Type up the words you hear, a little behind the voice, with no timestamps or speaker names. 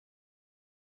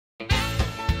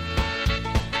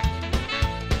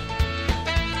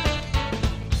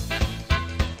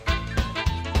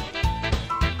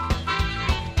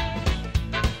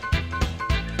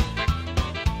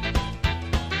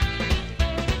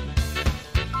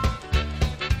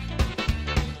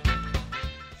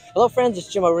Hello friends, it's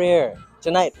Jim O'Rear.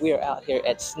 Tonight we are out here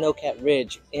at Snowcat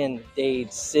Ridge in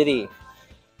Dade City.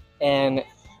 And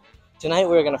tonight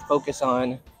we're going to focus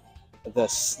on the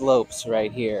slopes right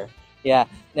here. Yeah,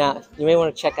 now you may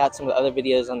want to check out some of the other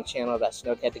videos on the channel about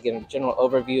Snowcat to get a general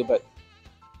overview, but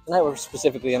tonight we're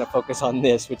specifically going to focus on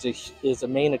this, which is a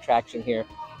main attraction here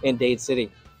in Dade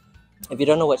City. If you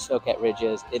don't know what Snowcat Ridge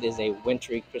is, it is a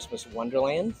wintry Christmas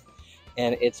wonderland.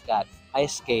 And it's got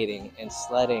ice skating and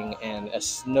sledding and a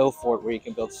snow fort where you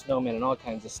can build snowmen and all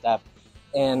kinds of stuff,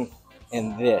 and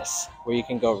this where you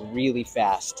can go really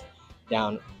fast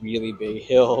down really big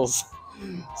hills.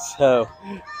 So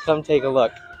come take a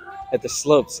look at the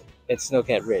slopes at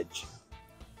Snowcat Ridge.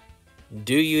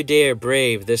 Do you dare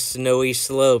brave the snowy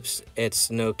slopes at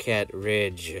Snowcat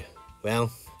Ridge?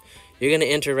 Well, you're gonna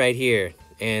enter right here,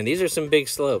 and these are some big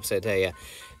slopes, I tell you.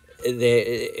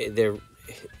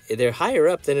 They're higher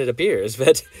up than it appears,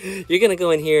 but you're going to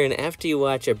go in here, and after you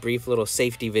watch a brief little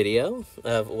safety video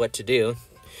of what to do,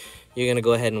 you're going to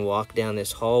go ahead and walk down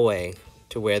this hallway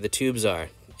to where the tubes are.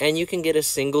 And you can get a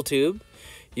single tube,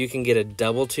 you can get a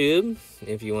double tube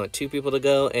if you want two people to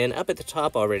go, and up at the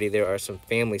top already there are some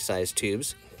family-sized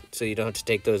tubes, so you don't have to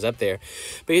take those up there.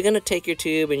 But you're going to take your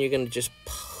tube and you're going to just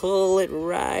pull it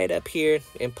right up here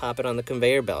and pop it on the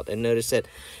conveyor belt. And notice that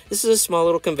this is a small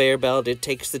little conveyor belt. It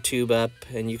takes the tube up,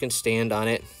 and you can stand on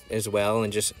it as well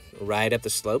and just ride up the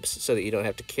slopes so that you don't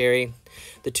have to carry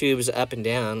the tubes up and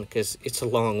down, because it's a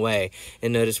long way.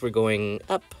 And notice we're going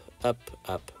up, up,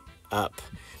 up, up.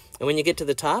 And when you get to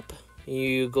the top,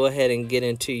 you go ahead and get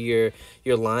into your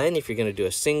line if you're going to do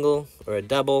a single or a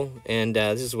double, and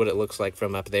this is what it looks like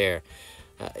from up there.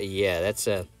 Yeah, it's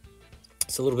a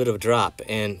little bit of a drop,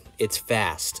 and it's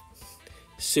fast,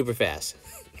 super fast.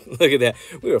 Look at that.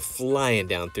 We were flying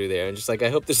down through there, and just like,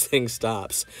 I hope this thing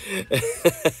stops.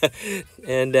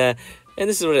 and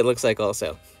this is what it looks like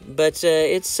also. But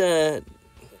it's a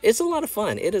lot of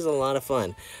fun. It is a lot of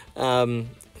fun.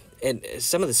 And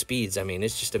some of the speeds, I mean,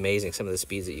 it's just amazing, some of the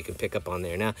speeds that you can pick up on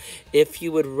there. Now, if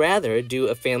you would rather do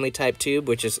a family-type tube,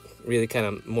 which is really kind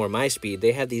of more my speed,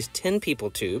 they have these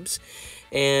 10-people tubes,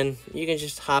 and you can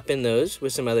just hop in those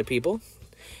with some other people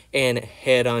and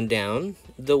head on down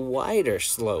the wider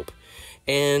slope.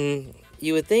 And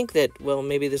you would think that, well,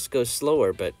 maybe this goes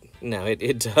slower, but no,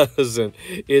 it doesn't.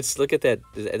 Look at that.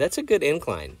 That's a good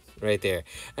incline right there.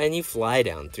 And you fly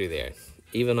down through there,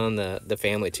 even on the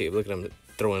family tube. Look at them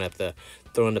throwing up the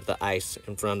ice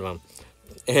in front of them,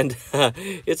 and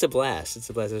it's a blast. It's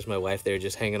a blast. There's my wife there,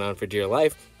 just hanging on for dear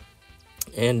life.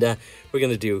 And we're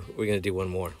gonna do one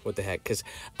more. What the heck? Because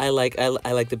I like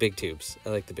the big tubes. I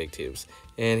like the big tubes.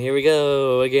 And here we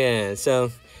go again.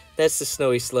 So that's the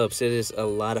snowy slopes. It is a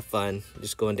lot of fun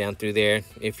just going down through there.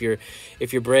 If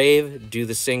you're brave, do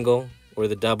the single or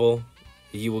the double.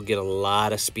 You will get a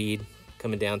lot of speed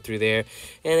coming down through there.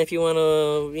 And if you want to,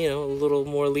 a little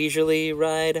more leisurely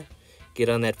ride, get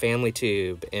on that family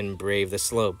tube and brave the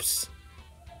slopes.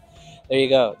 There you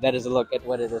go. That is a look at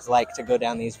what it is like to go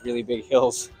down these really big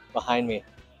hills behind me.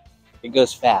 It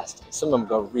goes fast. Some of them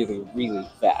go really, really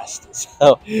fast.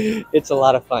 So it's a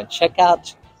lot of fun. Check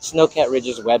out Snowcat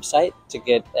Ridge's website to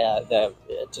get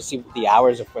to see the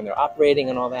hours of when they're operating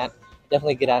and all that.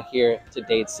 Definitely get out here to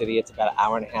Dade City. It's about an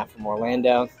hour and a half from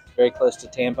Orlando. Very close to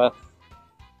Tampa.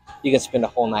 You can spend a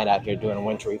whole night out here doing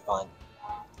wintry fun.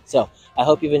 So I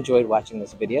hope you've enjoyed watching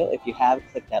this video. If you have,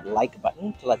 click that like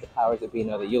button to let the powers that be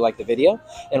know that you like the video.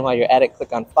 And while you're at it,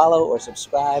 click on follow or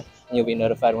subscribe, and you'll be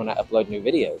notified when I upload new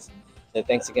videos. So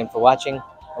thanks again for watching, and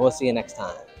we'll see you next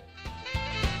time.